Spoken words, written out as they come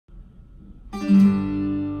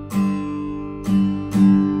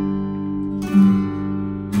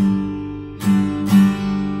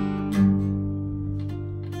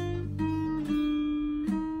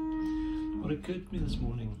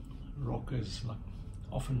rockers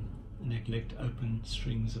often neglect open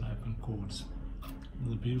strings and open chords.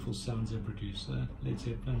 And the beautiful sounds they produce. Led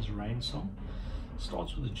Zeppelin's Rain Song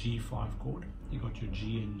starts with a G5 chord. You got your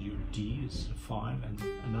G and your D is a 5 and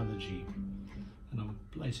another G. And I'm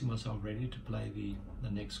placing myself ready to play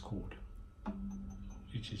the next chord,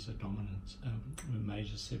 which is a dominant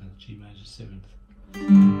major 7th, G major 7th.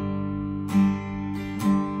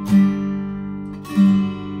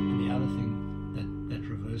 And the other thing, that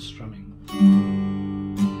reverse strumming.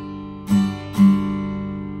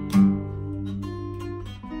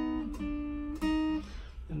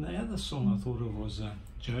 And the other song I thought of was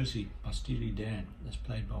Josie by Steely Dan. That's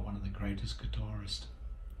played by one of the greatest guitarists,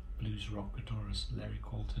 blues rock guitarist Larry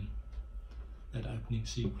Colton. That opening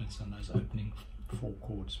sequence and those opening 4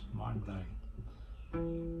 chords, mind blowing.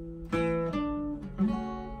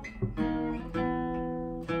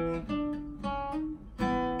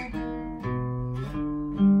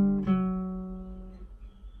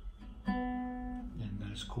 And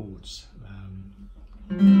those chords,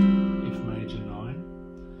 F major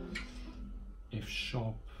 9, F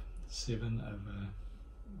sharp 7 over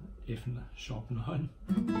F sharp 9,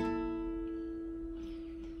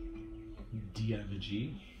 D over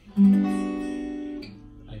G,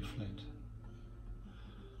 A flat,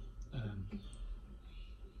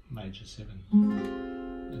 major 7,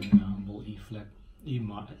 and then a humble E flat, E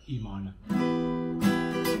minor.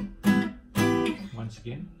 Once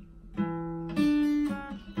again, you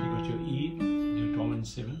got your E, your dominant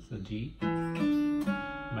 7th, the D,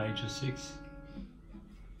 major 6,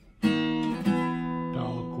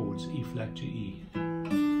 dial chords, E flat to E.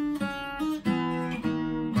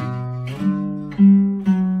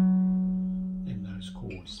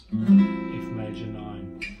 Chords, F major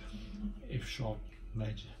 9, F sharp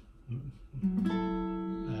major,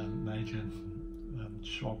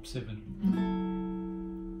 sharp 7,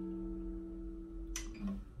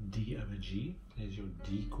 D over G. There's your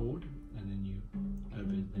D chord, and then you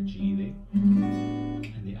over the G there,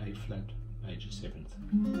 and the A flat major 7th.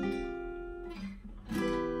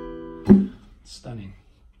 Stunning.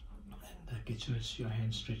 Get your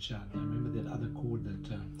hand stretched out. Now remember that other chord that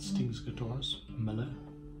Sting's guitarist Miller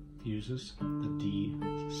uses, the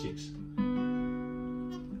D6.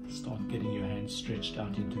 Start getting your hands stretched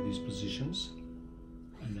out into these positions,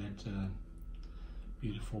 and that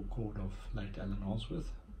beautiful chord of late Alan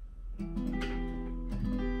Osworth.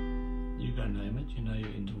 You go name it, you know your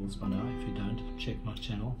intervals by now. If you don't, check my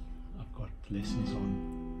channel. I've got lessons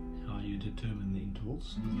on how you determine the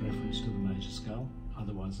intervals with reference to the major scale,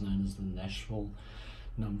 otherwise known as the Nashville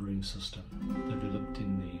numbering system, developed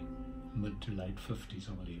in the mid to late 50s,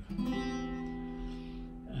 I believe.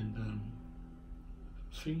 And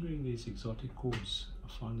fingering these exotic chords I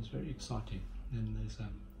find is very exciting. Then there's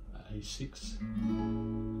A6,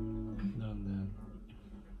 then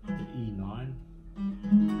the E9,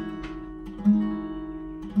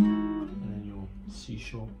 and then your C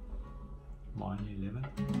sharp minor 11.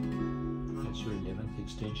 That's your 11th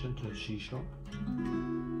extension to a C sharp.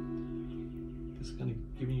 Just going to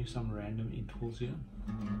give you some random intervals here.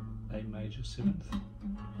 A major 7th,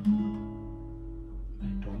 A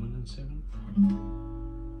dominant 7th,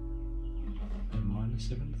 A minor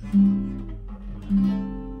 7th,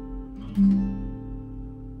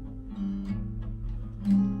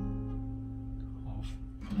 half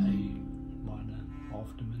A minor, half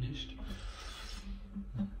diminished,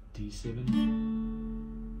 D7,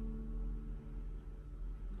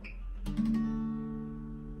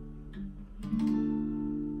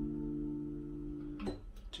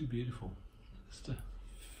 too beautiful. Just a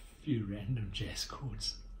few random jazz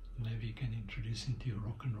chords. Maybe you can introduce into your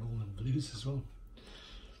rock and roll and blues as well.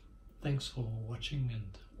 Thanks for watching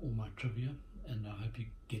and all my trivia, and I hope you're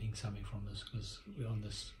getting something from this, because we're on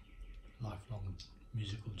this lifelong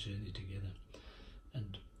musical journey together,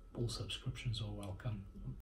 and all subscriptions are welcome.